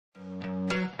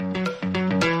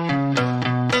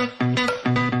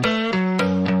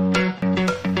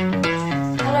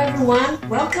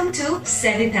Welcome to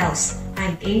SAVVYPALS.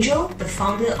 I'm Angel, the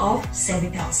founder of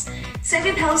SAVVYPALS.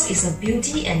 SAVVYPALS is a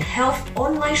beauty and health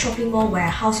online shopping mall where I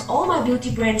house all my beauty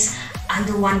brands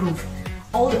under one roof.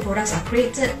 All the products are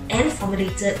created and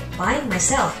formulated by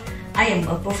myself. I am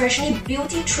a professionally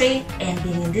beauty trained and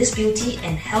been in this beauty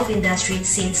and health industry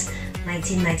since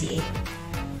 1998.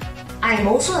 I am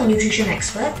also a nutrition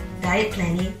expert, diet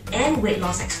planning and weight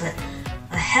loss expert,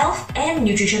 a health and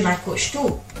nutrition life coach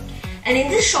too. And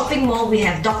in this shopping mall, we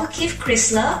have Dr. Keith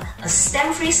Chrysler, a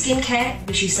stem-free skincare,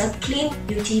 which is a clean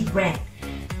beauty brand.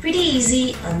 Pretty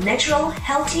Easy, a natural,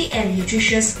 healthy and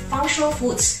nutritious functional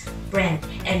foods brand.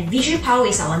 And VG Power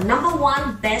is our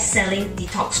 #1 best-selling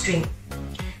detox drink.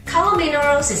 Color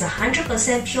Minerals is a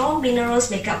 100% pure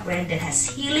minerals makeup brand that has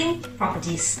healing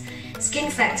properties. Skin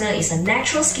Factor is a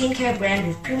natural skincare brand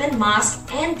with premium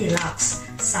mask and deluxe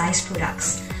size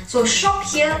products. So shop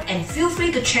here and feel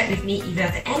free to chat with me if you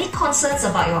have any concerns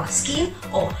about your skin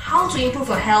or how to improve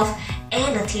your health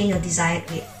and attain your desired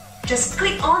weight. Just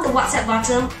click on the WhatsApp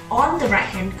button on the right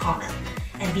hand corner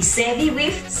and be savvy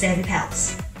with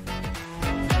SAVVYPALS.